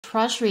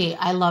Treasury,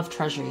 I love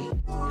Treasury.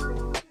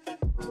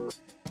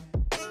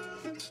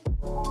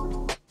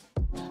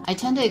 I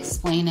tend to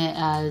explain it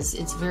as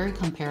it's very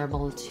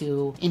comparable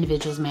to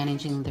individuals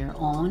managing their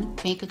own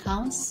bank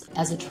accounts.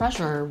 As a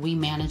treasurer, we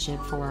manage it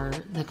for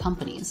the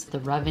companies,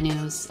 the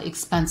revenues,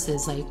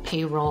 expenses like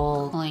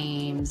payroll,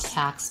 claims,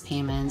 tax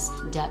payments,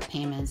 debt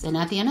payments. And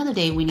at the end of the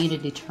day, we need to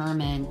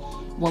determine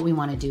what we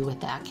want to do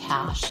with that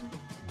cash.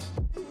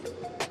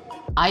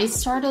 I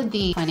started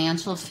the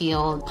financial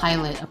field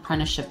pilot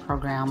apprenticeship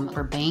program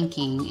for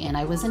banking, and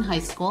I was in high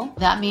school.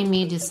 That made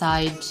me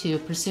decide to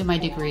pursue my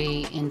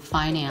degree in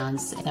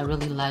finance. That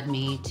really led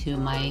me to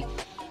my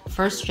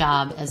first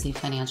job as a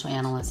financial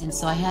analyst. And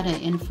so I had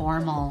an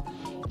informal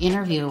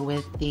interview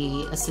with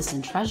the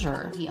assistant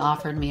treasurer. He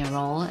offered me a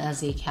role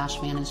as a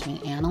cash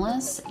management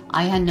analyst.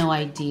 I had no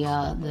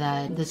idea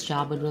that this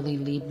job would really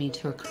lead me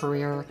to a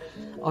career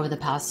over the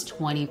past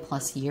 20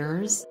 plus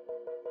years.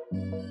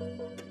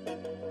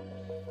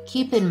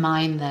 Keep in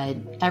mind that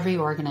every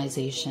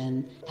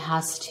organization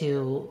has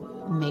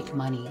to make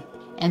money.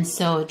 And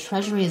so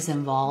Treasury is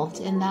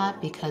involved in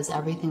that because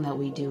everything that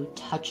we do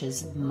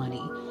touches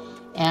money.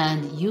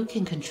 And you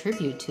can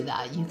contribute to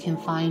that. You can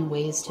find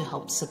ways to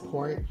help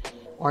support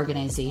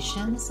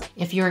organizations.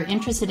 If you're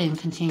interested in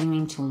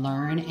continuing to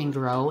learn and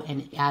grow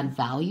and add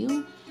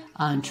value,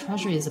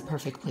 Treasury is a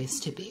perfect place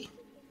to be.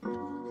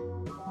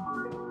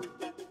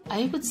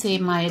 I would say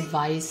my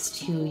advice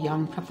to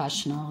young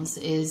professionals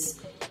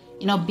is,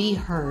 be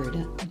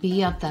heard,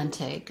 be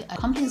authentic.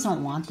 Companies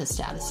don't want the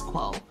status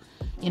quo.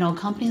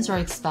 Companies are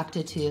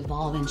expected to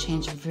evolve and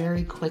change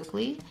very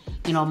quickly.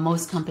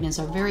 Most companies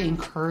are very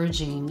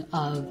encouraging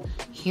of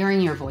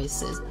hearing your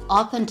voices.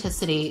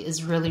 Authenticity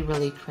is really,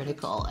 really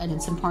critical, and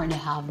it's important to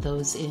have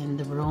those in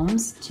the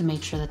rooms to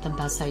make sure that the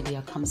best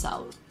idea comes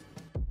out.